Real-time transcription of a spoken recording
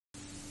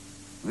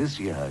This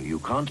year, you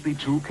can't be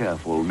too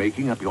careful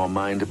making up your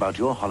mind about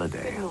your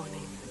holiday. Good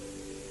morning.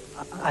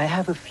 I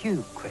have a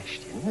few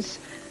questions.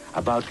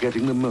 About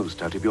getting the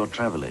most out of your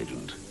travel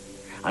agent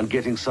and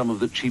getting some of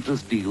the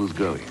cheapest deals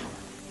going.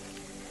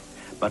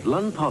 But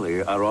Lunn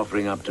Poly are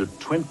offering up to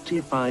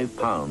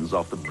 £25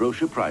 off the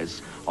brochure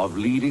price of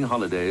leading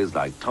holidays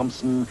like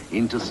Thompson,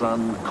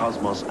 Intersun,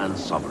 Cosmos and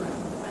Sovereign.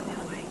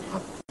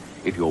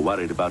 If you're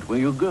worried about where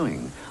you're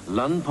going,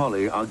 Lunn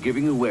Poly are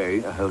giving away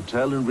a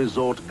hotel and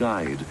resort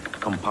guide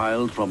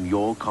compiled from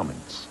your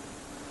comments.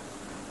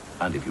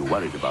 And if you're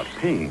worried about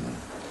paying,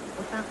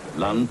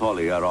 Lunn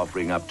Poly are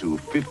offering up to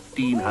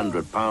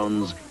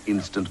 £1,500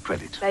 instant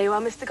credit. There you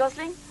are, Mr.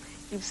 Gosling.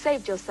 You've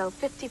saved yourself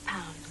 £50.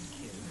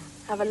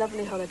 Have a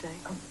lovely holiday.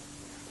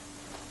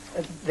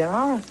 There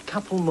are a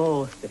couple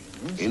more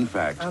things. In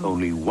fact,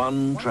 only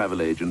one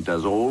travel agent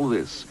does all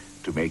this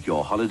to make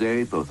your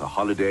holiday both a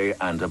holiday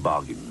and a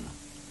bargain.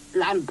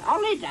 Lunn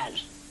Poly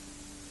does.